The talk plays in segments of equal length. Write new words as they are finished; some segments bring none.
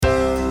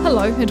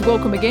Hello and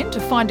welcome again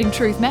to Finding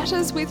Truth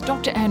Matters with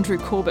Dr. Andrew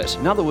Corbett.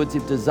 In other words,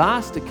 if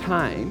disaster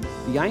came,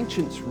 the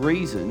ancients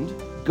reasoned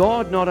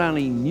God not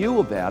only knew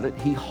about it,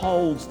 he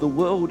holds the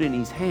world in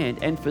his hand,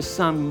 and for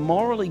some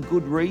morally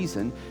good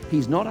reason,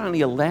 he's not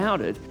only allowed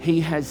it, he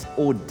has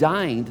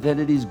ordained that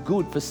it is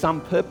good for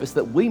some purpose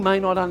that we may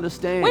not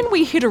understand. When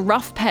we hit a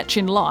rough patch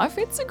in life,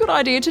 it's a good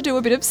idea to do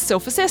a bit of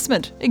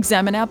self-assessment,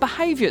 examine our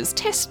behaviours,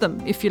 test them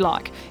if you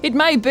like. It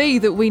may be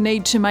that we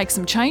need to make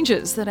some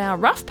changes, that our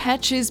rough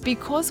patch is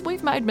because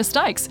we've made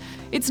mistakes.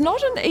 It's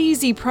not an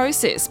easy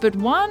process, but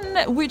one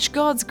which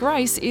God's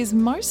grace is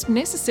most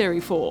necessary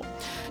for.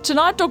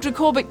 Tonight, Dr.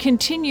 Corbett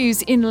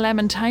continues in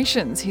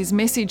Lamentations. His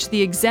message,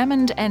 The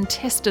Examined and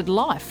Tested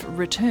Life,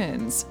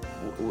 returns.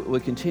 We're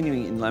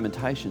continuing in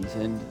Lamentations,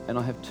 and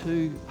I have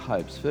two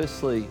hopes.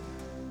 Firstly,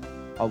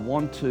 I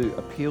want to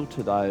appeal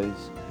to those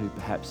who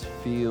perhaps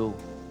feel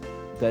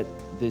that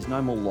there's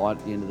no more light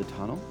at the end of the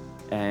tunnel,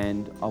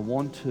 and I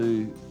want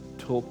to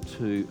talk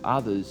to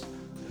others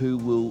who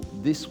will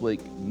this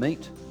week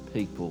meet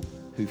people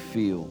who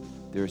feel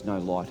there is no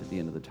light at the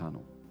end of the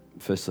tunnel.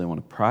 Firstly, I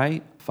want to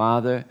pray.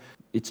 Father,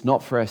 it's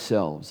not for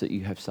ourselves that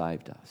you have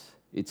saved us.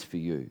 It's for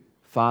you.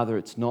 Father,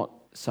 it's not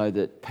so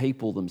that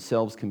people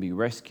themselves can be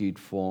rescued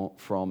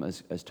from,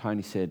 as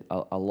Tony said,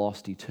 a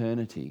lost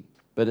eternity,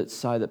 but it's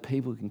so that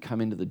people can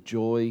come into the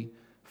joy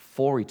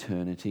for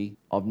eternity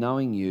of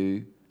knowing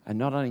you, and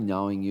not only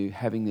knowing you,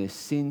 having their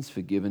sins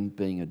forgiven,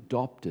 being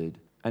adopted,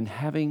 and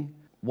having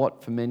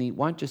what for many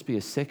won't just be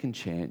a second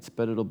chance,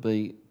 but it'll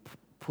be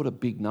put a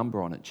big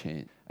number on it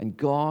chance. And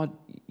God,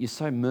 you're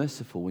so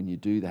merciful when you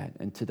do that.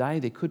 And today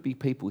there could be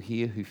people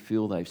here who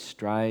feel they've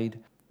strayed.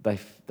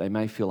 They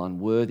may feel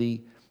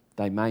unworthy.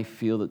 They may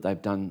feel that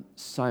they've done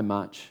so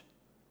much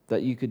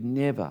that you could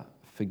never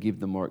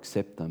forgive them or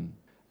accept them.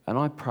 And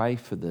I pray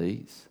for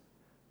these,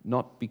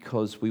 not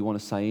because we want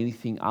to say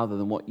anything other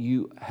than what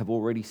you have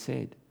already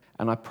said.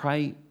 And I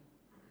pray,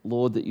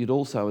 Lord, that you'd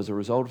also, as a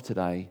result of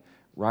today,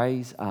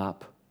 raise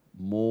up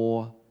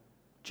more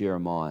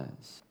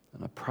Jeremiahs.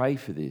 And I pray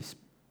for this,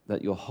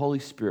 that your Holy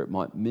Spirit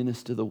might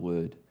minister the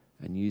word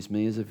and use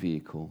me as a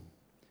vehicle.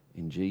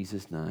 In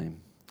Jesus'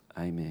 name,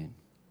 amen.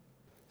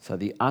 So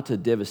the utter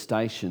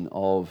devastation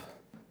of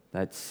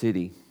that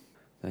city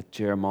that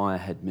Jeremiah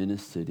had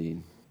ministered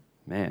in,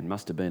 man,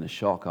 must have been a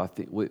shock. I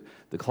think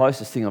the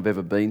closest thing I've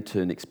ever been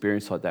to an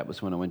experience like that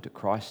was when I went to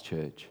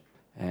Christchurch,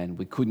 and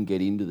we couldn't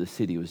get into the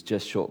city. It was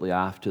just shortly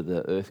after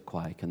the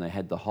earthquake, and they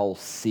had the whole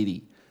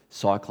city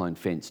cyclone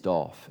fenced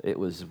off. It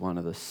was one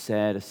of the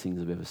saddest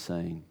things I've ever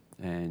seen,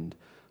 and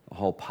a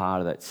whole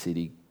part of that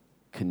city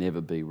can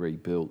never be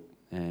rebuilt.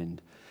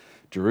 And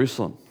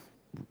Jerusalem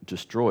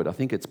destroyed. I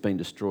think it's been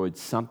destroyed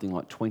something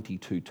like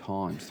 22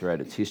 times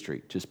throughout its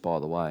history, just by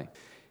the way.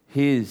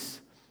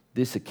 Here's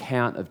this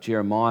account of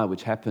Jeremiah,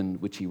 which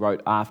he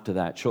wrote after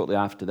that. Shortly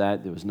after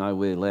that, there was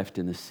nowhere left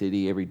in the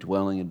city. Every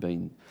dwelling had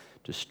been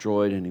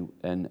destroyed,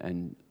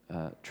 and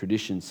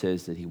tradition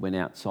says that he went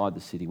outside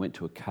the city, went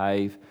to a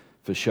cave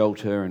for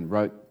shelter, and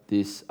wrote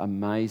this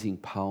amazing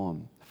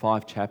poem.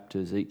 5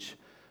 chapters, each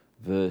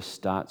verse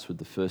starts with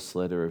the first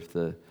letter of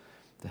the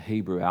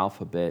Hebrew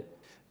alphabet,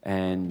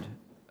 and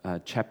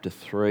chapter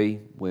 3,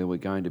 where we're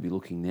going to be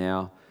looking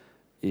now,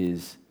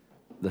 is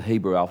the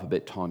Hebrew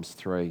alphabet times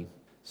 3.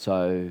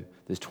 So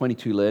there's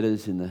 22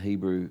 letters in the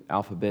Hebrew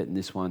alphabet, and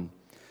this one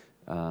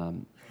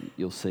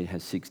you'll see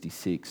has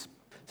 66.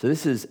 So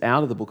this is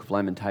out of the book of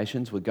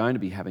Lamentations. We're going to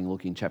be having a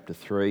look in chapter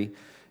 3.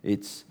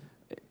 It's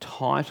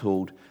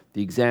titled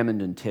The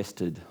Examined and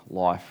Tested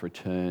Life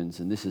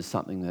Returns, and this is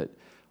something that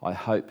I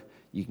hope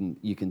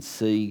you can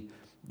see,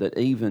 that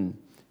even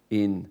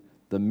in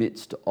the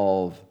midst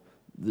of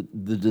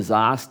the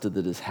disaster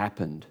that has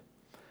happened,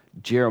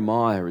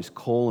 Jeremiah is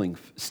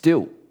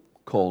still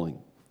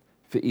calling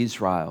for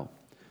Israel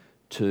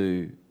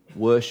to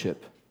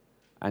worship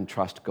and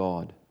trust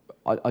God.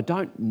 I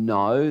don't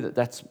know that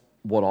that's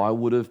what I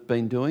would have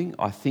been doing.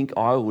 I think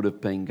I would have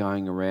been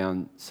going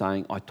around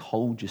saying, I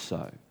told you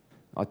so.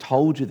 I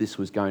told you this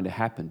was going to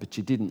happen, but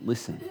you didn't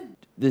listen.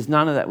 There's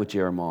none of that with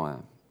Jeremiah.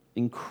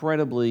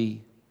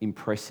 Incredibly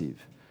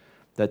impressive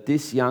that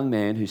this young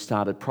man who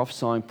started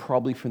prophesying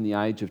probably from the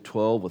age of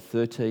 12 or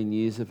 13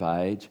 years of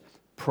age,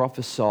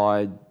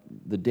 prophesied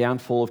the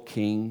downfall of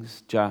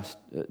kings,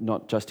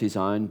 not just his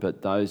own,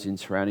 but those in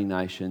surrounding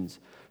nations,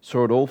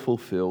 saw it all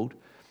fulfilled,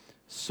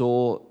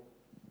 saw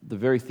the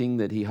very thing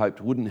that he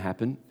hoped wouldn't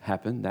happen,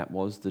 that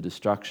was the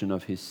destruction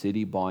of his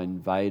city by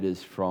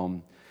invaders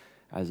from,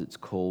 as it's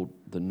called,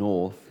 the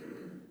north.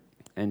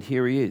 And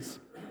here he is.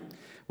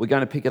 We're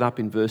going to pick it up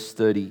in verse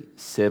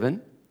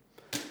 37,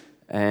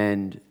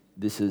 and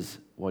this is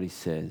what he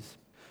says.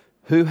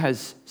 Who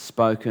has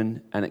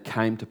spoken and it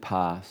came to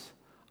pass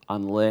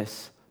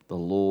unless the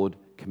Lord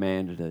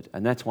commanded it?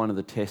 And that's one of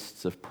the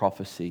tests of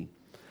prophecy,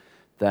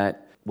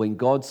 that when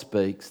God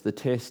speaks, the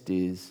test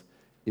is,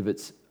 if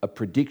it's a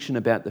prediction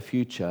about the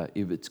future,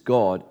 if it's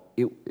God,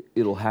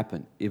 it'll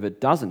happen. If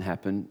it doesn't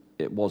happen,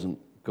 it wasn't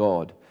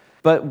God.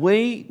 But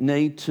we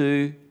need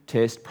to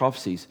test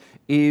prophecies.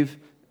 If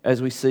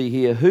as we see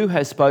here, who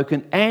has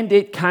spoken, and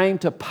it came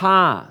to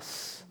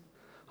pass,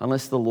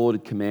 unless the Lord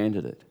had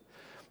commanded it.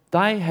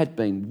 They had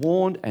been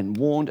warned and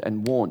warned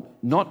and warned,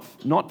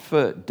 not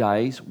for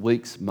days,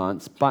 weeks,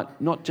 months,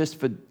 but not just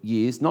for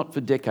years, not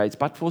for decades,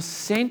 but for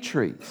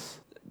centuries.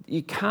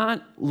 You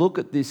can't look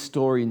at this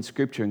story in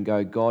Scripture and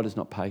go, God is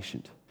not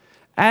patient.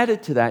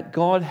 Added to that,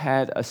 God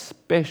had a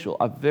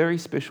very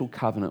special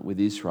covenant with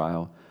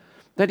Israel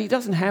that he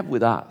doesn't have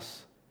with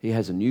us. He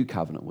has a new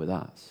covenant with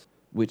us,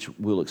 which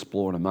we'll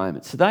explore in a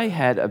moment. So they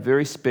had a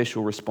very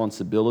special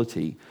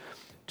responsibility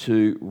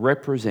to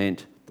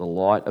represent the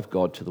light of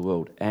God to the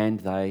world, and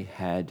they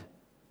had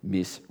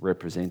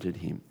misrepresented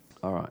him.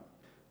 All right,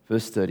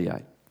 verse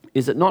 38.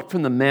 Is it not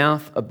from the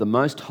mouth of the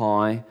Most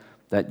High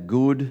that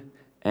good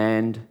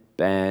and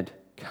bad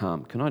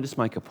come? Can I just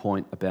make a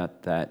point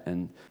about that?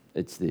 And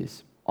it's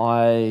this.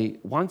 I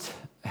once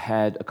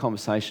had a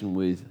conversation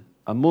with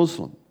a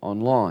Muslim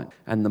online,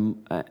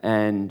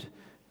 and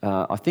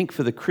I think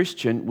for the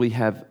Christian, we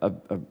have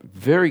a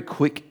very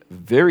quick,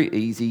 very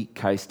easy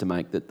case to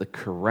make that the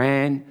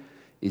Quran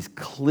is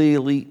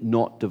clearly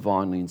not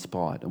divinely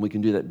inspired. And we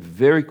can do that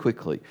very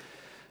quickly.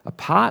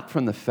 Apart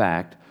from the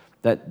fact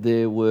that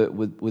there were,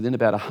 within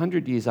about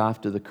 100 years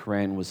after the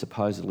Quran was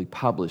supposedly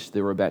published,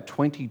 there were about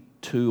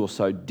 22 or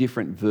so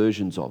different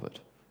versions of it,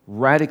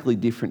 radically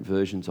different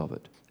versions of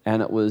it.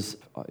 And it was,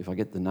 if I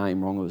get the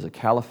name wrong, it was a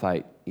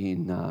caliphate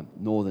in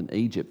northern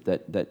Egypt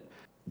that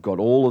got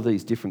all of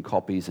these different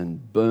copies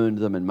and burned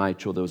them and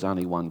made sure there was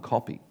only one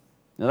copy.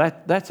 Now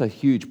that's a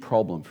huge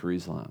problem for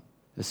Islam.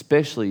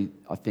 Especially,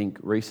 I think,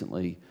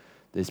 recently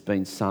there's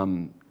been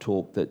some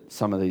talk that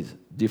some of these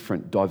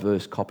different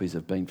diverse copies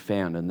have been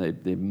found and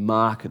they're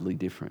markedly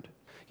different.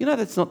 You know,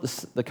 that's not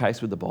the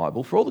case with the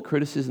Bible. For all the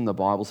criticism the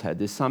Bible's had,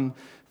 there's some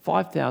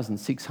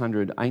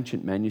 5,600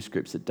 ancient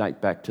manuscripts that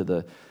date back to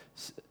the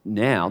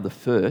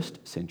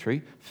 1st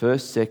century,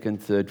 1st, 2nd,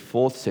 3rd,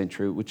 4th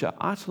century, which are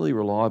utterly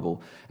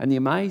reliable. And the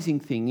amazing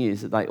thing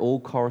is that they all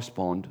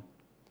correspond,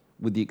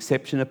 with the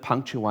exception of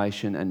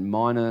punctuation and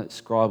minor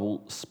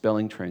scribal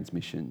spelling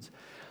transmissions,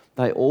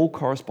 they all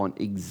correspond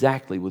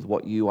exactly with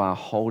what you are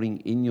holding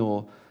in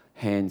your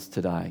hands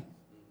today.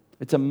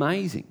 It's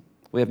amazing.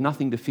 We have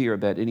nothing to fear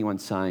about anyone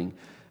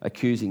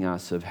accusing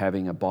us of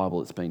having a Bible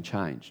that's been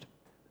changed.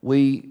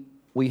 We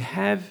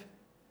have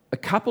a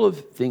couple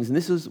of things, and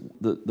this is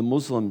the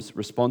Muslims'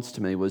 response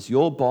to me was,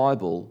 your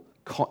Bible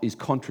is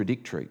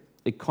contradictory.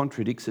 It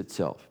contradicts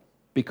itself.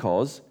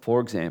 Because, for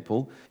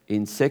example,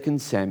 in 2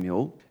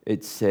 Samuel,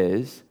 it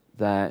says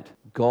that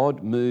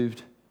God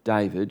moved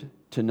David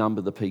to number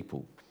the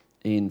people.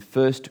 In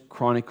 1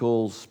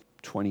 Chronicles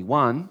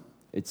 21,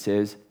 it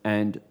says,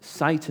 and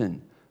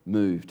Satan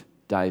moved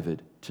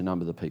David to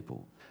number the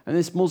people. And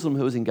this Muslim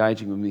who was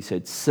engaging with me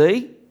said,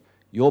 see,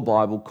 your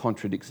Bible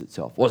contradicts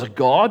itself. Was it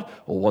God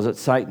or was it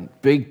Satan?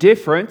 Big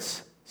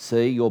difference.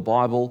 See, your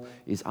Bible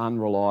is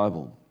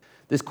unreliable.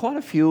 There's quite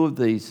a few of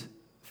these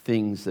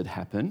things that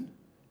happen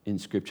in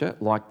Scripture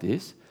like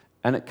this,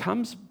 and it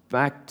comes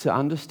back to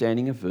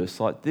understanding a verse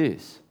like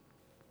this.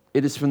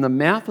 It is from the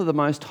mouth of the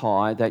Most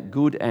High that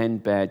good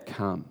and bad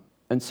come.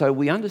 And so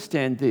we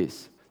understand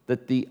this,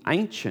 that the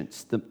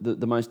ancients,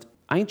 the most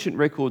ancient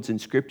records in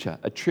Scripture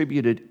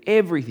attributed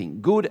everything,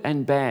 good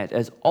and bad,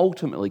 as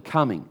ultimately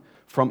coming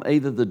from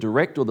either the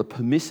direct or the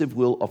permissive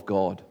will of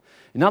God.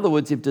 In other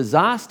words, if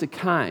disaster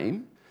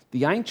came,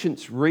 the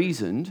ancients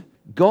reasoned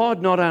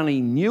God not only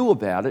knew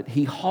about it,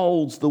 he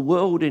holds the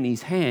world in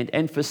his hand,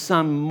 and for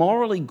some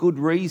morally good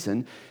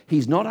reason,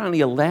 he's not only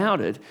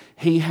allowed it,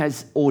 he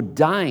has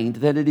ordained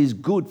that it is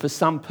good for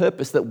some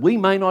purpose that we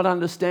may not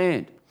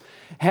understand.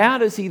 How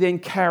does he then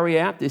carry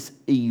out this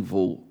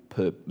evil,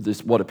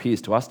 this what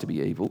appears to us to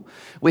be evil?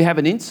 We have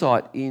an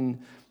insight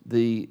in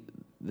the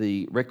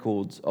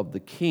records of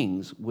the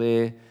kings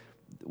where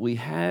we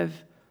have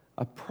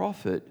a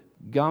prophet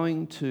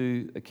going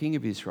to a king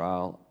of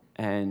Israel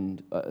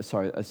and,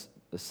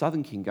 a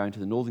southern king going to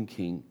the northern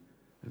king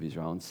of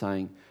Israel and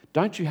saying,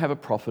 don't you have a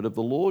prophet of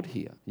the Lord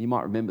here? You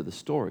might remember the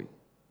story.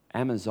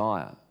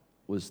 Amaziah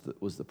was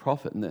the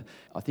prophet. And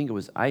I think it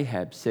was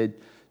Ahab said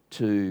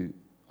to,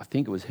 I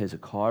think it was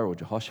Hezekiah or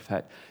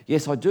Jehoshaphat,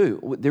 yes, I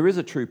do. There is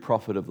a true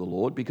prophet of the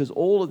Lord, because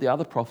all of the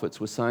other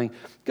prophets were saying,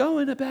 go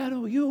into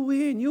battle, you'll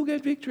win, you'll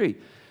get victory.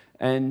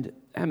 And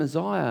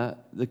Amaziah,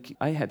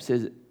 Ahab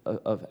says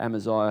of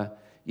Amaziah,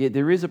 yeah,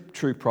 there is a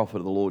true prophet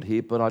of the Lord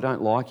here, but I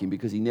don't like him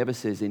because he never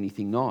says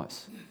anything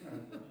nice.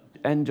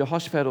 And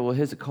Jehoshaphat or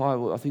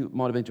Hezekiah, I think it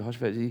might have been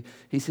Jehoshaphat,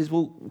 he says,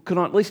 well, can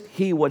I at least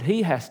hear what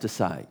he has to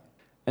say?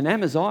 And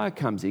Amaziah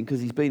comes in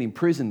because he's been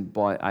imprisoned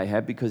by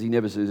Ahab because he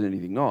never says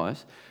anything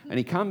nice. And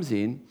he comes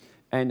in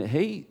and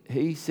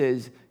he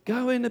says,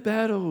 go into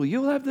battle,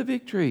 you'll have the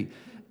victory.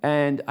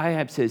 And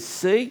Ahab says,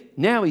 see,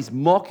 now he's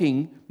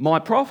mocking my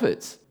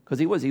prophets.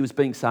 Because he was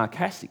being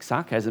sarcastic.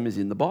 Sarcasm is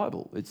in the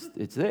Bible.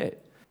 It's there.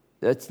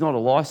 It's not a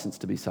license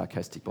to be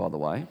sarcastic, by the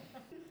way.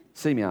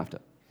 See me after.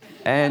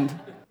 And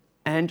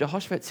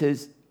Jehoshaphat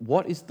says,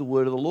 what is the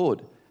word of the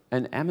Lord?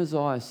 And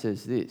Amaziah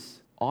says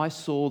this, I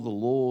saw the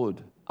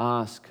Lord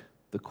ask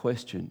the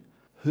question,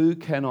 who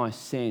can I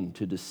send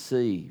to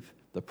deceive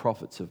the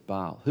prophets of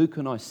Baal? Who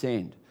can I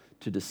send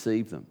to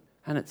deceive them?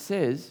 And it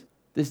says,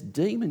 this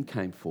demon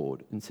came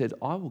forward and said,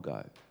 I will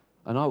go,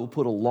 and I will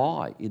put a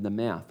lie in the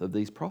mouth of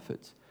these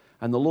prophets.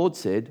 And the Lord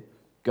said,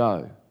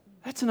 go.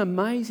 That's an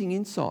amazing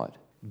insight.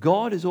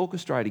 God is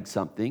orchestrating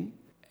something,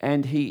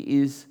 and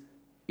he is,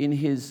 in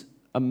his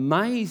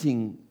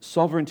amazing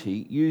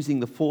sovereignty, using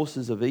the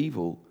forces of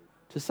evil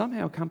to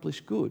somehow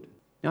accomplish good.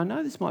 Now, I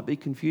know this might be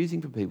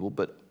confusing for people,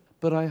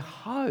 but I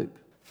hope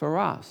for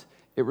us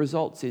it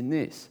results in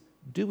this.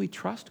 Do we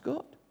trust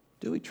God?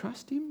 Do we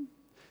trust him?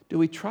 Do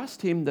we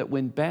trust him that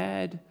when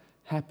bad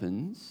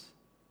happens,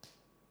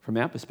 from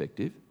our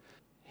perspective,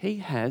 he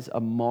has a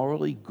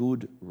morally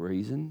good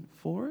reason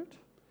for it?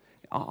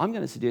 I'm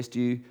going to suggest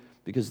to you,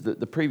 because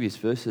the previous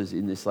verses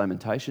in this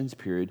Lamentations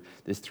period,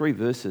 there's 3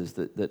 verses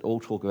that all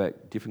talk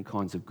about different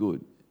kinds of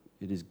good.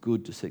 It is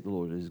good to seek the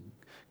Lord. It is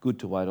good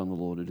to wait on the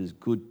Lord. It is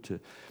good to...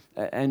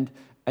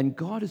 And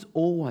God is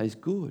always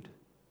good.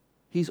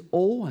 He's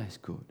always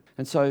good.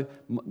 And so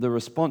the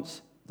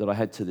response that I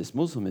had to this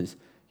Muslim is,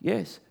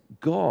 yes,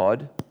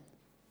 God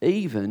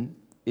even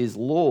is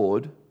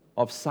Lord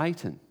of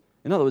Satan.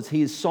 In other words,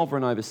 he is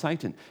sovereign over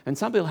Satan. And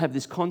some people have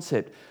this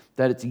concept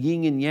that it's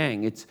yin and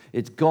yang,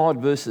 it's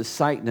God versus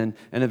Satan,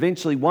 and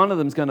eventually one of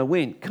them's going to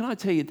win. Can I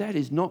tell you, that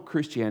is not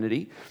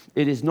Christianity.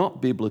 It is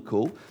not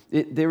biblical.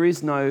 There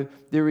is no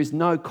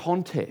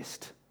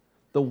contest.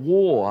 The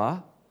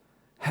war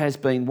has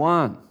been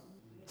won.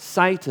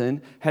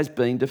 Satan has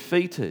been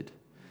defeated.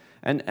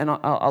 And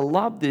I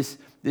love this,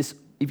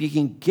 if you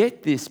can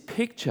get this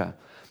picture,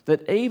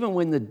 that even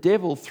when the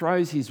devil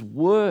throws his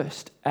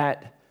worst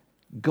at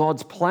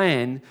God's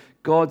plan,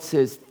 God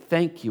says,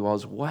 thank you, I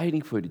was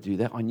waiting for you to do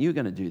that. I knew you were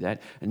going to do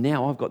that. And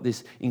now I've got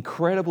this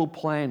incredible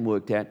plan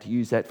worked out to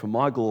use that for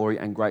my glory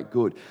and great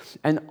good.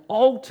 And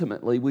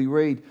ultimately, we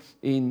read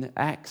in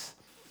Acts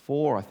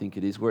 4, I think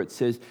it is, where it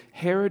says,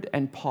 Herod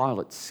and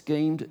Pilate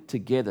schemed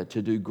together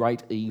to do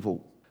great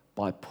evil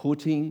by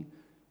putting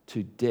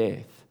to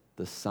death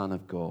the Son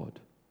of God.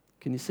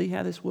 Can you see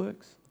how this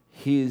works?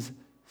 His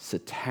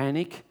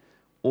satanic,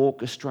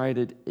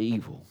 orchestrated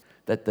evil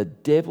that the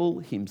devil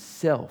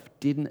himself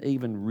didn't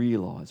even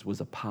realize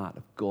was a part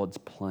of God's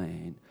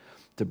plan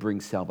to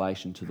bring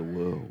salvation to the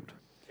world.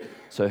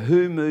 So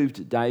who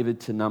moved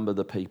David to number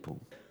the people?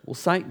 Well,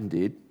 Satan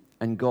did,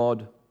 and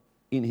God,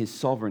 in his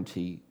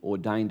sovereignty,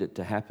 ordained it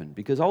to happen.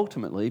 Because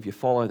ultimately, if you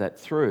follow that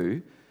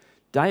through,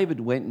 David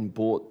went and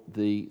bought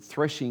the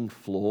threshing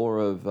floor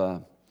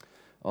of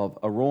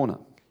Araunah.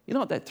 You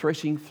know what that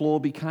threshing floor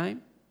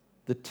became?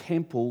 The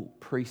temple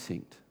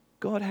precinct.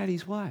 God had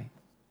his way.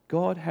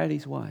 God had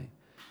his way.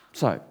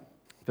 So,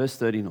 verse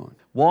 39.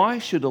 Why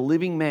should a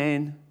living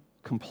man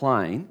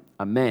complain,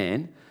 a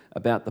man,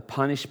 about the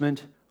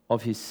punishment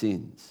of his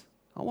sins?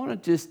 I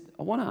want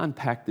to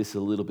unpack this a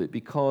little bit,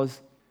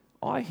 because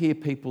I hear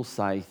people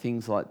say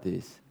things like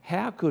this.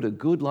 How could a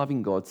good,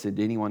 loving God send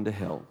anyone to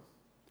hell?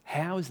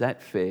 How is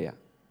that fair?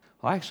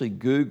 I actually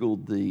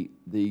Googled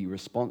the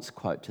response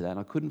quote to that, and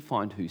I couldn't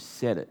find who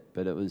said it,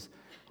 but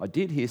I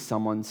did hear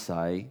someone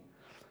say,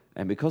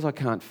 and because I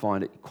can't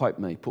find it, quote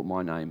me, put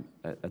my name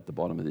at the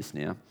bottom of this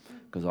now,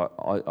 because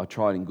I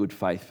tried in good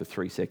faith for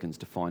 3 seconds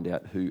to find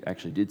out who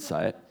actually did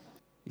say it.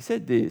 He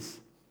said this,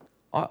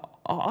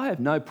 I have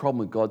no problem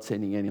with God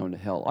sending anyone to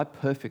hell. I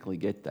perfectly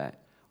get that.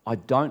 I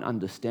don't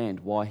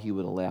understand why he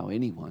would allow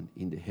anyone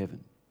into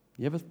heaven.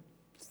 You ever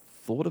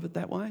thought of it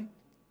that way?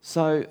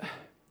 So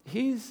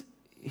here's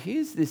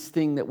this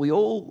thing that we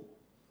all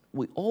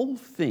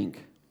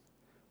think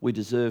we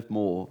deserve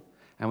more,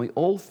 and we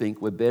all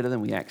think we're better than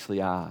we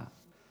actually are.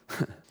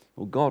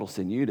 Well, God will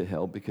send you to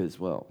hell because,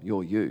 well,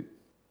 you're you.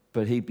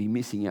 But he'd be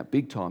missing out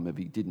big time if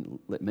he didn't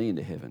let me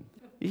into heaven.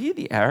 You hear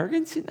the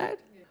arrogance in that?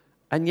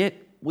 And yet,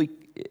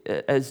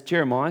 as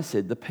Jeremiah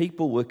said, the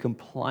people were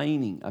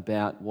complaining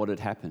about what had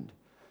happened,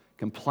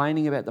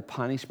 complaining about the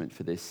punishment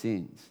for their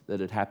sins that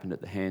had happened at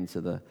the hands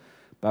of the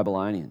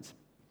Babylonians.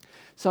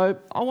 So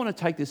I want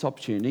to take this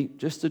opportunity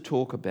just to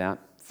talk about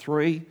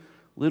 3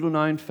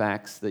 little-known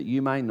facts that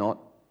you may not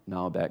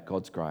know about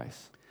God's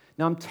grace.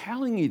 Now, I'm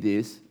telling you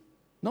this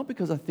not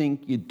because I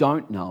think you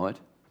don't know it,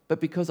 but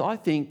because I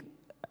think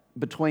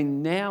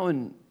between now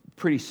and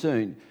pretty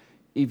soon,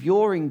 if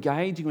you're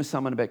engaging with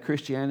someone about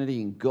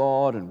Christianity and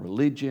God and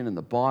religion and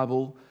the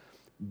Bible,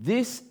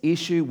 this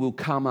issue will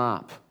come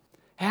up.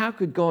 How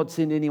could God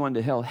send anyone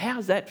to hell?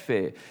 How's that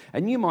fair?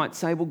 And you might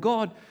say,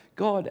 well,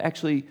 God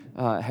actually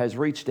has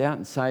reached out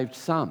and saved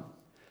some.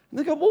 And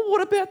they go, well,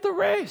 what about the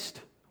rest?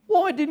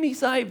 Why didn't he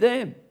save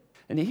them?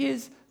 And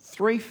here's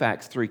 3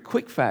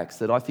 quick facts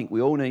that I think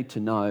we all need to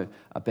know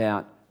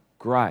about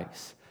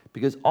grace.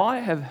 Because I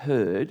have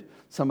heard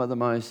some of the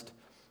most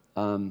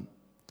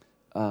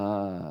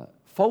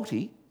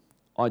faulty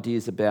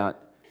ideas about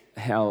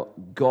how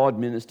God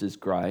ministers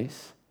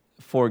grace.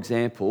 For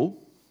example,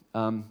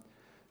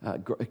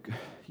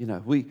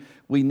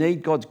 we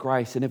need God's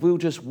grace, and if we'll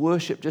just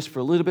worship just for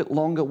a little bit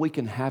longer, we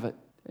can have it.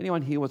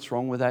 Anyone hear what's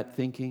wrong with that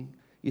thinking?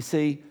 You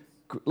see,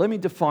 let me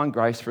define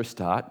grace for a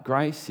start.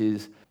 Grace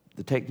is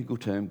the technical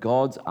term,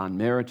 God's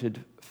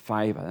unmerited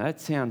favour.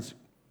 That sounds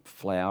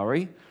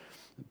flowery.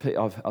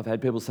 I've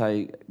had people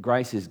say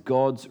grace is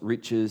God's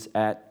riches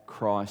at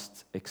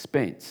Christ's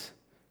expense.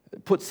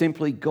 Put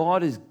simply,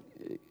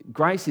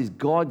 grace is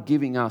God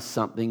giving us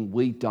something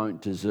we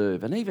don't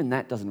deserve. And even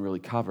that doesn't really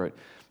cover it,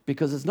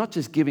 because it's not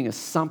just giving us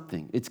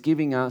something, it's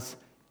giving us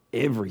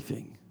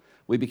everything.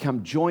 We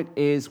become joint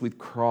heirs with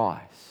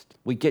Christ.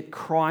 We get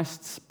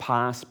Christ's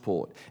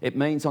passport. It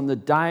means on the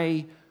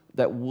day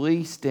that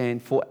we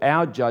stand for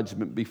our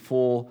judgment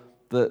before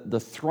the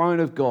throne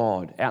of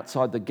God,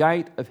 outside the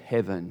gate of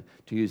heaven,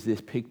 to use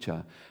this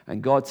picture,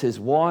 and God says,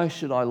 why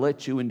should I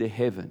let you into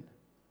heaven?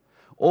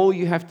 All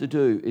you have to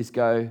do is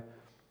go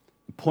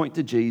point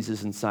to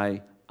Jesus and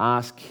say,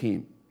 ask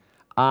him.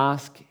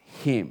 Ask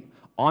him.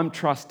 I'm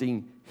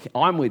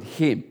with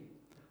him.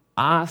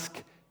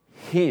 Ask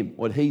him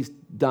what he's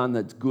done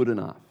that's good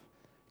enough,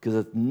 because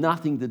it's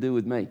nothing to do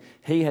with me.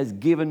 He has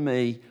given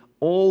me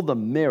all the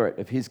merit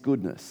of his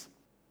goodness.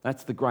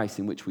 That's the grace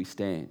in which we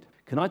stand.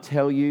 Can I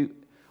tell you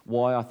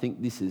why I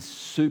think this is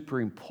super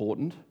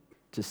important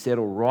to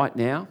settle right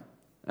now?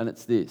 And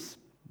it's this.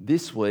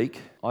 This week,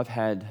 I've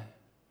had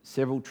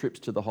several trips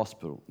to the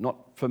hospital, not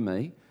for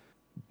me,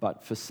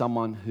 but for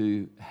someone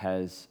who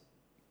has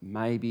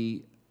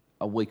maybe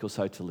a week or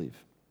so to live.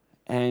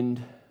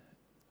 And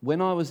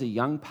when I was a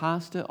young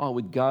pastor, I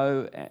would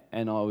go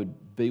and I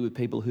would be with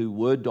people who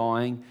were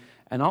dying,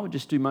 and I would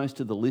just do most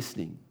of the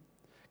listening.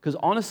 Because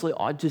honestly,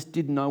 I just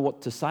didn't know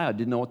what to say. I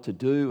didn't know what to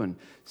do. And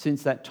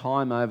since that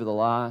time, over the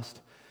last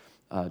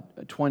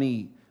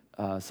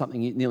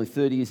nearly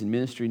 30 years in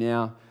ministry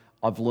now,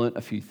 I've learnt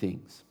a few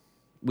things,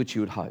 which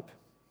you would hope.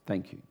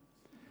 Thank you.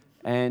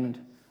 And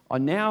I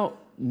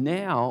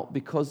now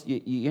because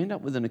you end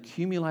up with an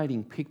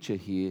accumulating picture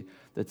here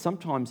that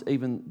sometimes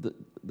even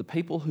the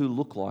people who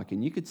look like,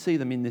 and you could see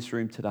them in this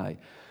room today,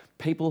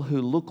 people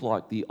who look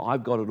like the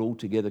I've got it all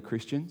together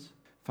Christians,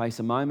 face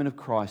a moment of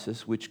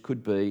crisis, which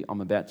could be,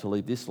 I'm about to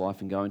leave this life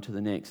and go into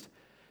the next.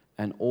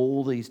 And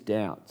all these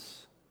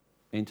doubts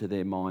enter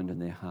their mind and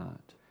their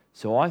heart.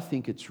 So I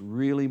think it's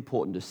really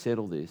important to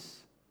settle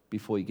this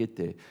before you get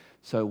there.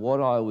 So what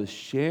I was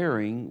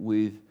sharing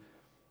with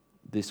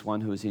this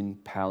one who is in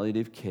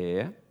palliative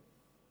care,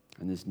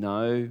 and there's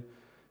no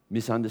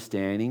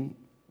misunderstanding,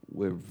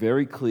 we're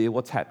very clear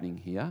what's happening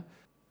here,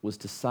 was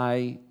to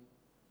say,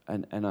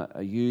 and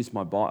I used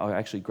my Bible, I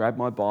actually grabbed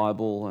my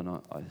Bible and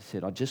I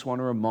said, I just want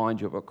to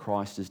remind you of what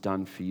Christ has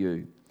done for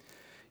you.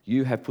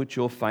 You have put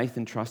your faith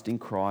and trust in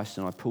Christ,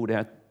 and I pulled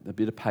out a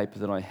bit of paper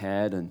that I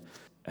had and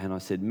I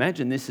said,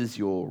 imagine this is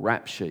your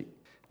rap sheet.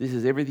 This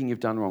is everything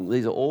you've done wrong.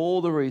 These are all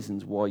the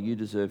reasons why you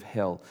deserve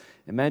hell.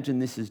 Imagine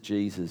this is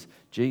Jesus.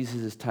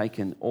 Jesus has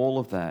taken all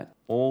of that,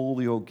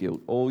 all your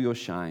guilt, all your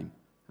shame,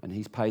 and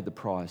he's paid the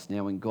price.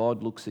 Now when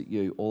God looks at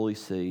you, all he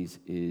sees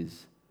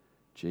is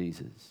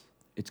Jesus.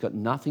 It's got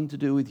nothing to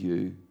do with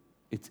you.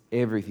 It's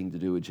everything to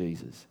do with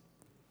Jesus.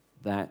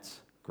 That's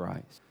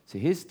grace. So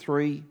here's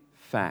 3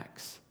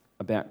 facts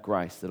about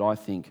grace that I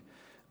think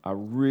are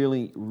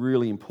really,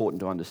 really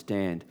important to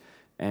understand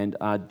and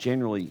are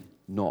generally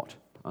not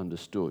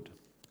understood.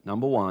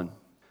 Number 1,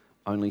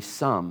 only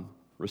some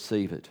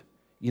receive it.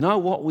 You know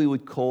what we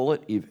would call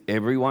it if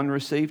everyone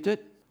received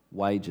it?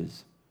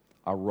 Wages.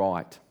 A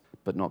right,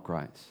 but not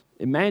grace.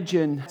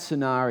 Imagine a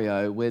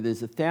scenario where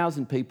there's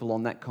 1,000 people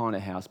on that kind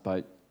of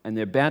houseboat and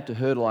they're about to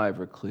hurtle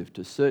over a cliff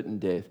to certain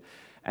death,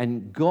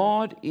 and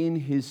God in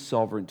his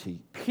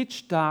sovereignty,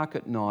 pitch dark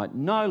at night,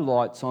 no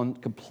lights on,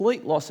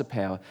 complete loss of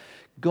power,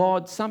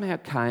 God somehow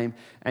came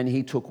and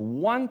he took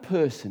one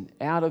person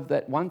out of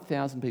that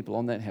 1,000 people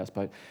on that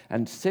houseboat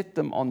and set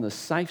them on the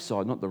safe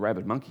side, not the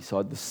rabid monkey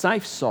side, the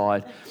safe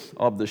side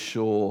of the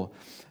shore,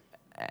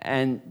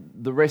 and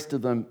the rest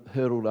of them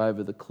hurtled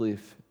over the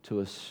cliff to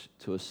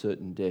a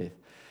certain death.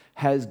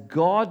 Has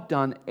God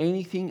done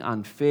anything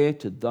unfair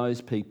to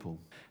those people?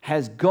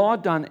 Has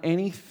God done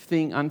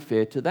anything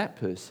unfair to that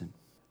person?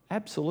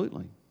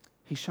 Absolutely.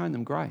 He's shown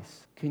them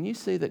grace. Can you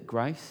see that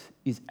grace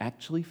is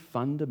actually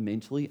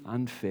fundamentally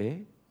unfair?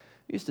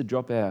 We used to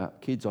drop our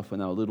kids off when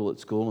they were little at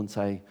school and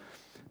say,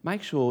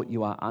 make sure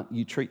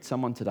you treat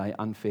someone today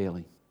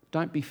unfairly.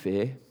 Don't be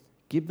fair.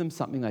 Give them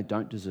something they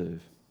don't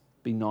deserve.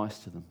 Be nice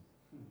to them.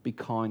 Be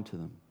kind to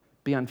them.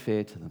 Be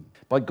unfair to them.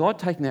 By God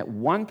taking that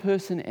one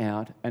person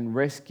out and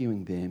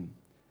rescuing them,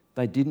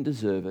 they didn't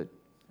deserve it,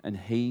 and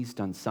he's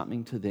done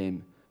something to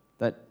them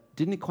that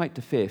didn't equate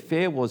to fair.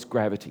 Fair was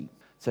gravity.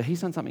 So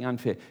he's done something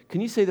unfair. Can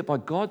you see that by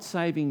God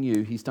saving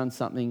you, he's done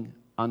something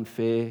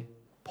unfair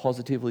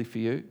positively for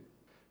you?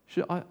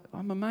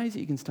 I'm amazed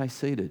that you can stay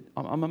seated.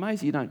 I'm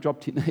amazed that you don't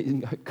drop to your knees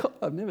and go, God,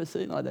 I've never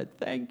seen like that.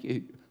 Thank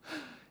you.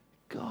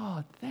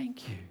 God,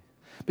 thank you.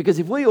 Because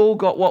if we all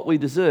got what we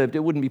deserved, it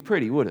wouldn't be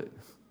pretty, would it?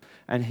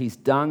 And he's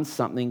done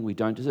something we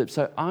don't deserve.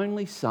 So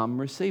only some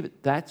receive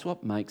it. That's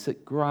what makes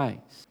it grace.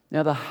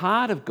 Now, the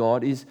heart of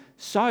God is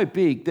so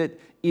big that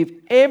if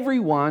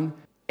everyone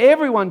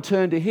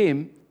turned to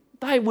him,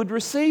 they would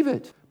receive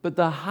it. But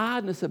the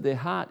hardness of their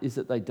heart is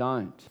that they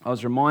don't. I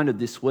was reminded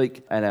this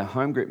week at our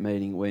home group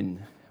meeting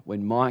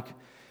when Mike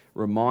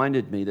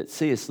reminded me that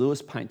C.S.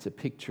 Lewis paints a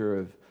picture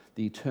of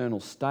the eternal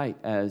state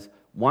as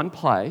one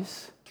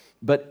place,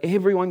 but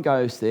everyone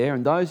goes there,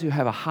 and those who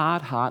have a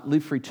hard heart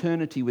live for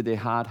eternity with their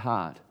hard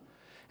heart.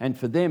 And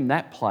for them,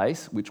 that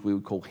place, which we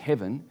would call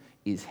heaven,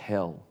 is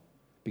hell,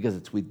 because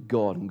it's with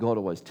God, and God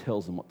always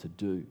tells them what to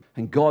do.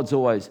 And God's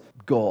always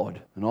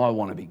God, and I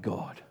want to be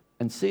God.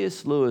 And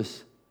C.S.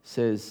 Lewis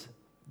says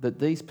that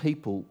these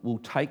people will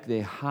take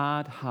their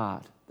hard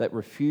heart that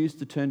refuse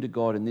to turn to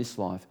God in this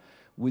life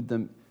with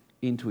them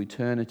into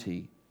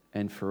eternity,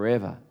 and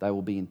forever they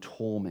will be in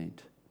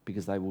torment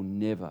because they will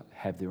never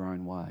have their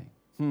own way.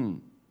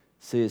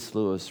 C.S.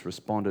 Lewis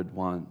responded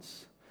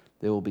once,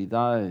 there will be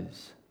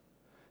those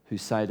who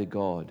say to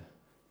God,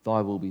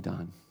 thy will be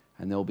done.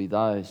 And there will be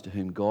those to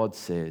whom God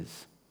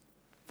says,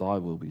 thy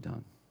will be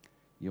done.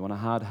 You want a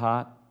hard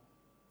heart?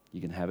 You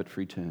can have it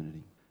for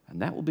eternity.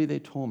 And that will be their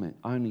torment.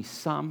 Only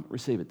some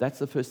receive it. That's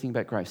the first thing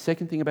about grace.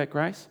 Second thing about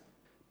grace,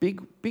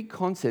 big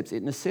concepts.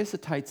 It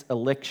necessitates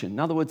election. In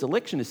other words,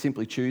 election is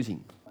simply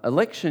choosing.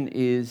 Election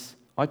is,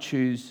 I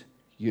choose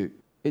you.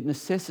 It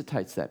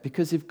necessitates that,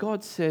 because if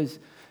God says,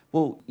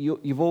 well,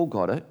 you've all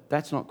got it,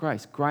 that's not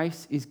grace.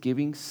 Grace is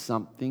giving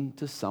something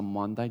to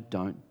someone they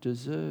don't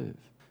deserve.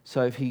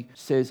 So if he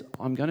says,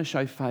 I'm going to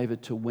show favour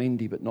to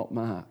Wendy but not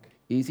Mark,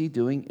 is he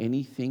doing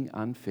anything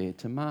unfair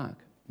to Mark?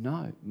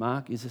 No.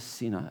 Mark is a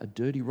sinner, a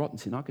dirty, rotten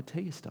sinner. I could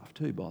tell you stuff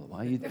too, by the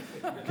way. You'd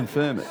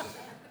confirm it.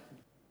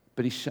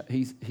 But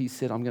he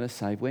said, I'm going to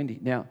save Wendy.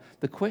 Now,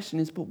 the question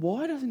is, but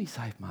why doesn't he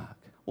save Mark?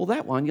 Well,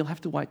 that one, you'll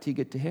have to wait till you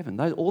get to heaven.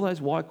 All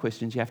those why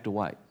questions, you have to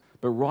wait.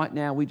 But right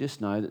now, we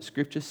just know that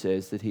Scripture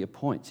says that he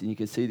appoints. And you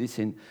can see this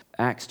in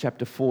Acts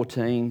chapter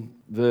 14,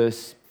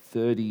 verse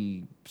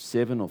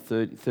 37 or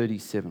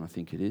 37, I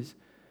think it is,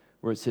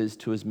 where it says,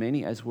 to as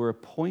many as were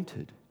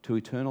appointed to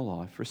eternal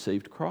life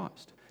received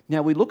Christ.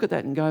 Now, we look at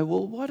that and go,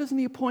 well, why doesn't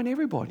he appoint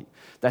everybody?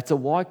 That's a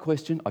why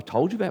question. I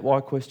told you about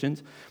why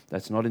questions.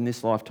 That's not in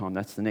this lifetime.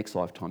 That's the next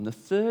lifetime. The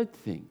third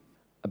thing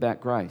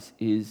about grace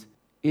is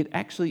it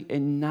actually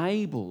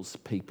enables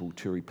people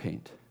to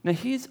repent. Now,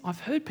 I've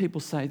heard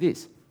people say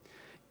this.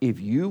 If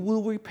you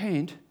will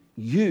repent,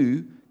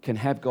 you can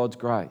have God's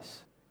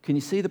grace. Can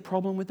you see the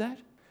problem with that?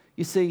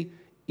 You see,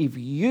 if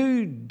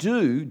you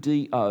do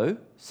D-O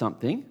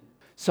something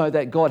so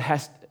that God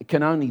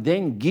can only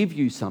then give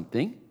you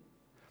something,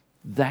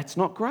 that's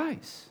not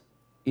grace.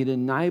 It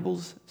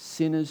enables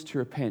sinners to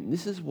repent. And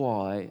this is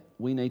why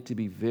we need to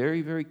be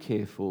very, very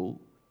careful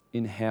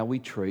in how we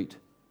treat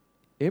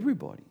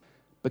everybody.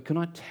 But can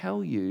I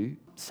tell you,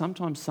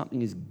 sometimes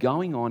something is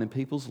going on in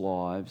people's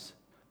lives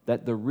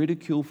that the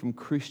ridicule from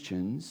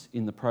Christians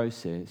in the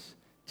process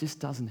just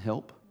doesn't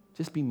help.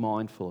 Just be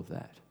mindful of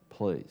that,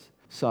 please.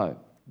 So,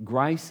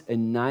 grace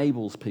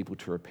enables people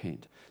to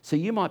repent. So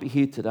you might be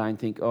here today and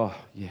think, oh,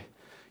 yeah,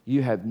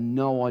 you have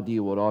no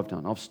idea what I've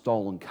done. I've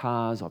stolen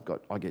cars.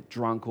 I get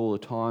drunk all the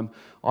time.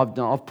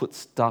 I've put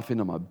stuff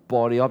into my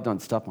body. I've done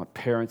stuff my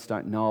parents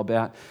don't know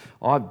about.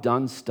 I've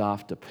done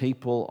stuff to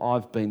people.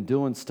 I've been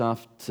doing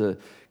stuff to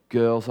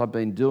girls. I've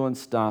been doing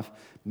stuff.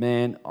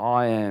 Man,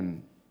 I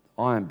am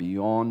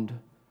beyond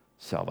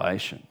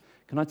salvation.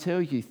 Can I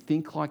tell you,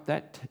 think like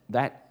that?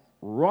 That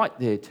right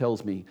there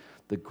tells me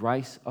the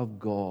grace of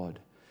God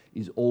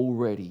is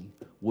already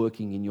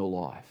working in your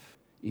life.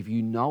 If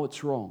you know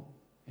it's wrong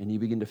and you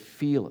begin to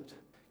feel it,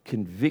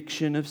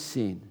 conviction of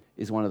sin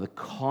is one of the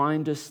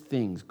kindest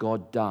things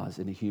God does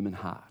in a human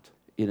heart.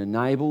 It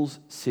enables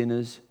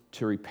sinners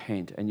to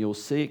repent. And you'll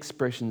see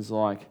expressions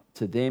like,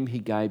 to them he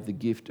gave the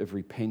gift of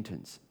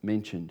repentance,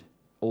 mentioned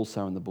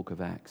also in the book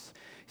of Acts.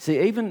 See,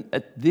 even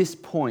at this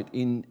point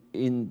in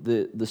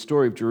the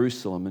story of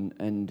Jerusalem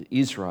and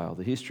Israel,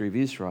 the history of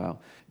Israel,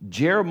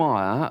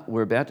 Jeremiah,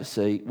 we're about to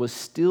see, was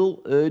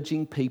still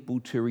urging people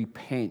to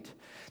repent.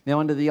 Now,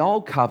 under the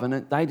old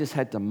covenant, they just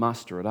had to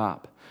muster it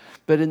up.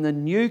 But in the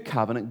new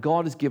covenant,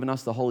 God has given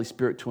us the Holy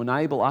Spirit to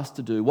enable us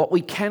to do what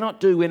we cannot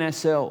do in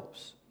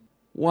ourselves.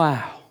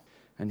 Wow.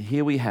 And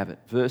here we have it,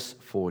 verse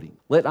 40.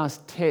 Let us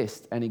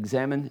test and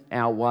examine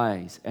our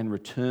ways and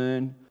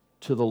return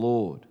to the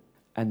Lord.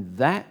 And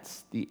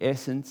that's the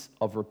essence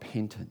of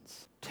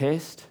repentance.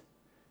 Test,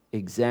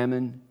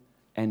 examine,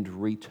 and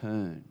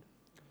return.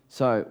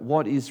 So,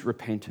 what is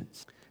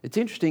repentance? It's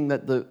interesting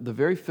that the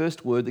very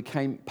first word that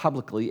came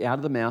publicly out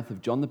of the mouth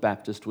of John the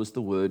Baptist was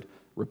the word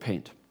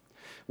repent.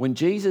 When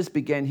Jesus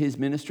began his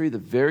ministry, the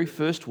very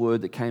first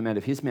word that came out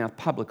of his mouth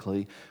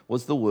publicly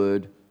was the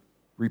word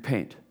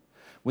repent.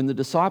 When the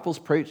disciples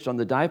preached on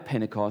the day of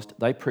Pentecost,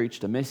 they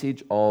preached a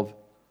message of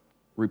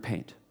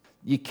repent.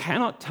 You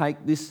cannot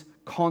take this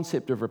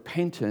concept of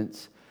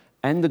repentance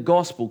and the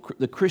gospel,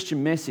 the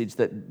Christian message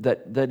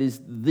that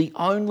is the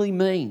only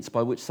means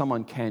by which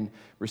someone can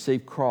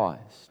receive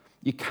Christ.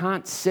 You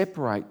can't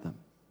separate them.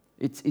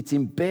 It's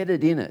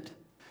embedded in it.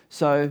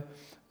 So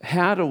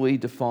how do we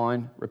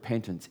define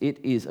repentance?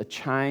 It is a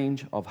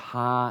change of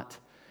heart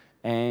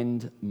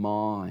and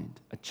mind.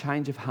 A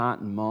change of heart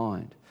and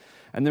mind.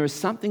 And there is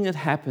something that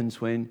happens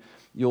when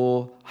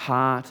your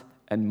heart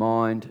and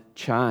mind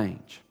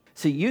change.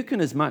 See, you can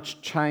as much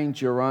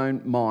change your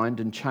own mind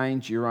and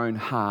change your own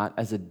heart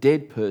as a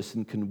dead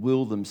person can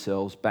will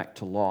themselves back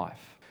to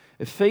life.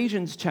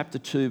 Ephesians chapter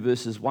 2,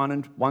 verses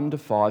 1 to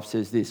 5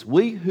 says this: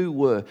 "We who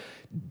were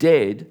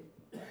dead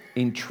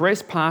in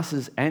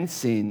trespasses and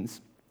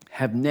sins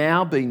have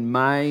now been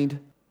made,"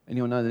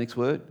 anyone know the next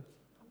word?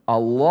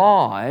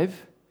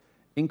 "Alive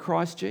in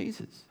Christ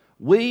Jesus."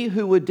 We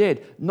who were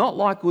dead, not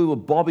like we were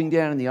bobbing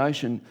down in the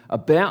ocean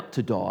about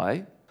to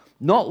die,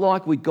 not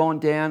like we'd gone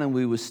down and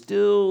we were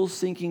still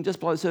sinking just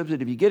below the surface.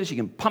 If you get us, you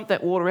can pump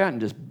that water out and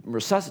just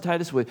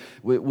resuscitate us.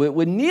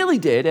 We're nearly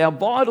dead. Our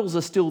vitals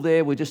are still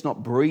there. We're just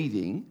not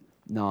breathing.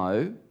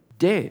 No,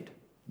 dead.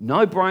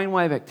 No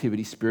brainwave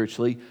activity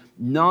spiritually.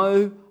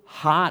 No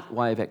heart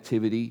wave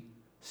activity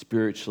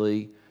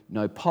spiritually.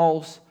 No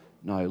pulse,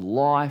 no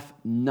life,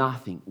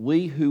 nothing.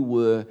 We who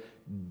were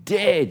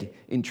dead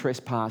in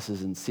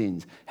trespasses and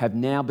sins have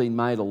now been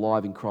made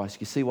alive in Christ.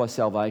 You see why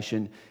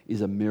salvation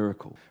is a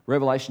miracle.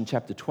 Revelation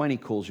chapter 20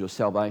 calls your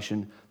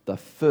salvation the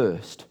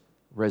first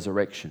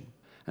resurrection.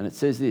 And it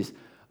says this: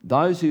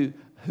 those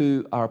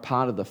who are a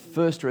part of the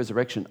first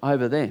resurrection,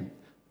 over them,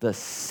 the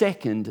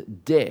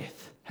second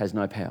death has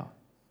no power,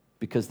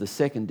 because the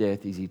second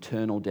death is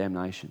eternal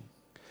damnation.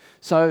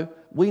 So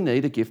we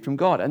need a gift from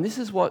God. And this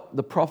is what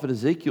the prophet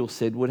Ezekiel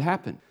said would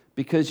happen.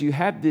 Because you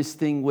have this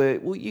thing where,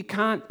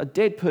 a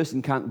dead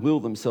person can't will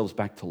themselves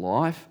back to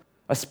life.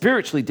 A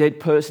spiritually dead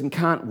person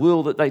can't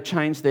will that they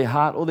change their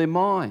heart or their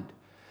mind.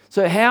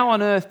 So how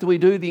on earth do we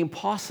do the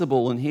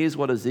impossible? And here's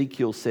what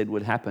Ezekiel said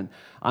would happen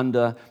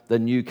under the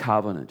new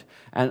covenant.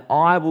 "And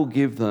I will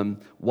give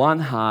them one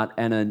heart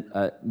and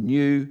a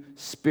new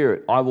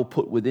spirit I will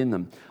put within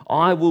them.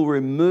 I will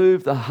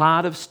remove the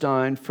heart of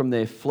stone from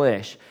their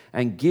flesh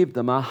and give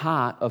them a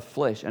heart of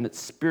flesh." And it's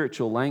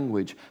spiritual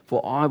language,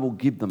 for I will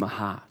give them a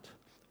heart.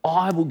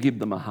 I will give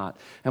them a heart.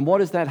 And what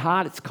is that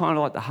heart? It's kind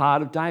of like the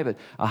heart of David.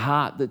 A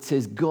heart that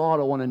says, "God,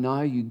 I want to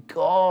know you.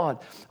 God,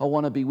 I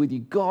want to be with you.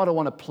 God, I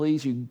want to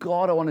please you.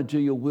 God, I want to do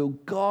your will.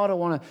 God,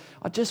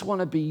 I just want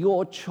to be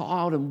your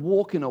child and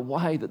walk in a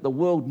way that the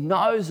world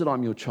knows that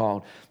I'm your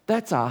child."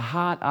 That's a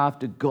heart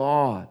after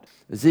God.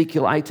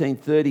 Ezekiel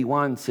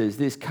 18:31 says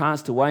this: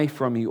 "Cast away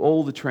from you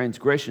all the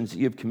transgressions that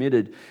you have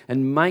committed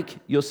and make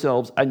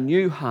yourselves a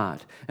new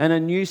heart and a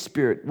new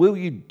spirit. Will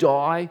you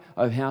die,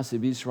 O house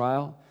of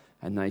Israel?"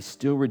 And they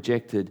still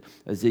rejected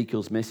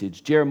Ezekiel's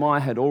message. Jeremiah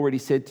had already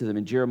said to them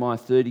in Jeremiah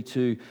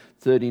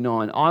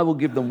 32:39, "I will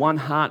give them one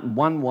heart and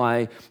one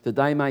way, that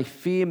they may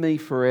fear me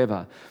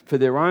forever, for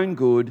their own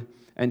good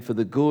and for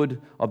the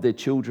good of their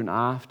children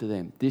after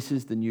them." This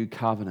is the new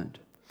covenant.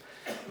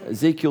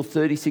 Ezekiel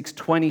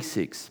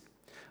 36:26,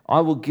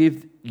 "I will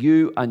give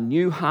you a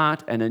new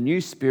heart and a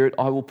new spirit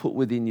I will put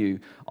within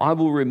you. I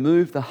will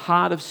remove the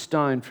heart of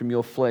stone from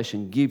your flesh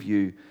and give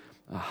you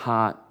a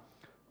heart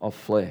of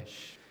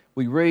flesh."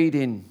 We read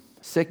in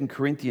 2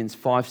 Corinthians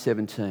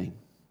 5:17,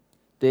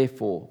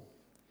 "Therefore,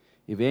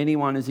 if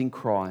anyone is in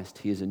Christ,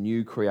 he is a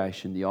new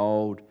creation. The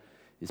old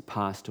is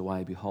passed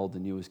away. Behold, the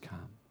new has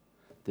come."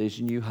 There's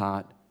your new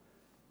heart.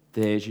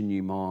 There's your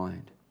new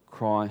mind.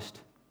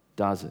 Christ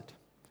does it.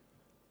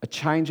 A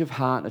change of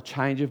heart, a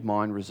change of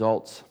mind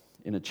results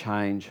in a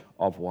change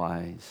of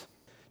ways.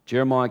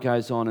 Jeremiah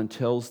goes on and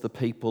tells the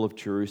people of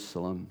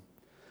Jerusalem,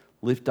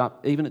 lift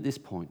up, even at this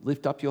point,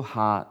 lift up your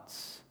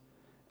hearts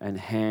and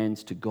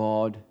hands to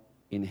God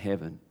in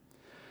heaven.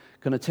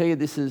 Can I tell you,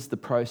 this is the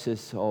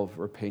process of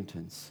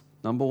repentance.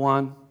 Number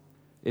one,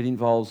 it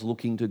involves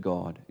looking to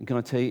God. And can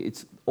I tell you,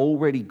 it's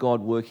already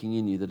God working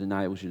in you that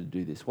enables you to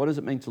do this. What does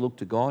it mean to look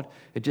to God?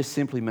 It just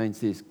simply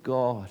means this: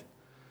 God.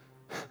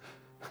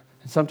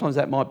 Sometimes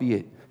that might be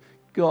it.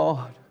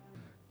 God,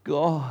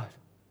 God,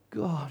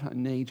 God, I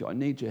need you. I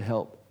need your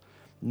help.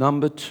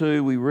 Number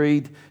two, we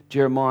read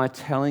Jeremiah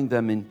telling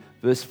them in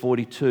verse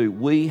 42,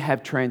 "We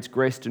have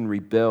transgressed and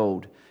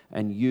rebelled,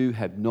 and you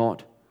have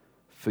not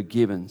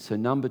forgiven." So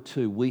number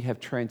two, we have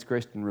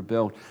transgressed and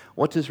rebelled.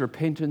 What does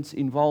repentance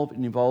involve? It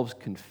involves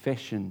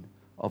confession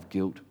of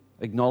guilt,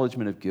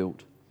 acknowledgement of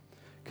guilt.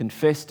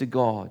 Confess to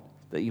God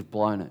that you've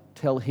blown it.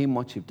 Tell him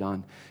what you've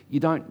done. You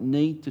don't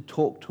need to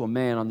talk to a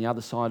man on the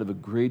other side of a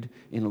grid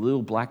in a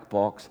little black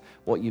box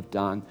what you've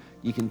done.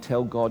 You can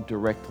tell God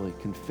directly.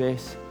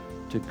 Confess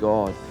to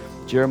God.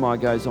 Jeremiah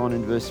goes on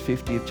in verse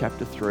 50 of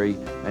chapter 3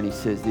 and he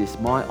says this: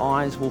 "My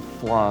eyes will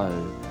flow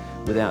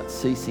without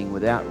ceasing,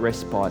 without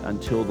respite,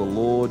 until the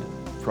Lord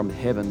from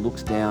heaven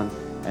looks down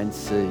and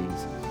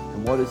sees."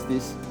 And what is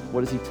this?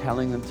 What is he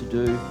telling them to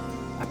do?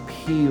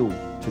 Appeal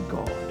to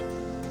God.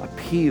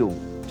 Appeal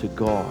to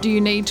God. Do you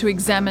need to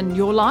examine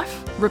your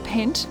life,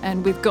 repent,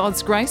 and with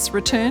God's grace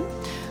return?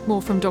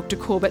 More from Dr.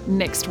 Corbett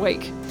next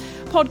week.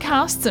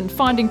 Podcasts and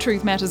Finding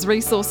Truth Matters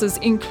resources,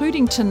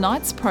 including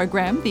tonight's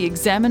program, The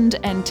Examined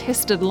and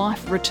Tested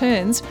Life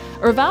Returns,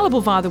 are available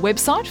via the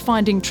website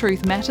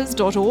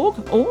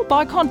findingtruthmatters.org or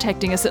by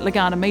contacting us at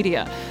Legana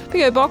Media,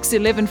 PO Box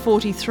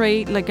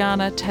 1143,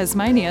 Legana,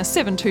 Tasmania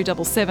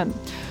 7277.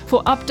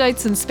 For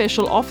updates and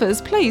special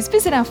offers, please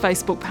visit our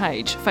Facebook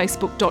page,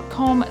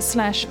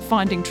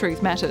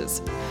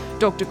 facebook.com/findingtruthmatters.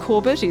 Dr.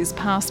 Corbett is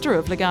pastor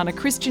of Legana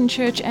Christian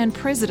Church and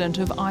president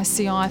of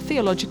ICI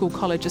Theological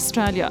College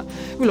Australia.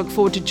 We look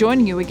forward to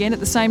joining you again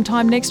at the same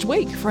time next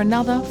week for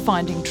another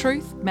Finding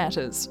Truth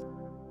Matters.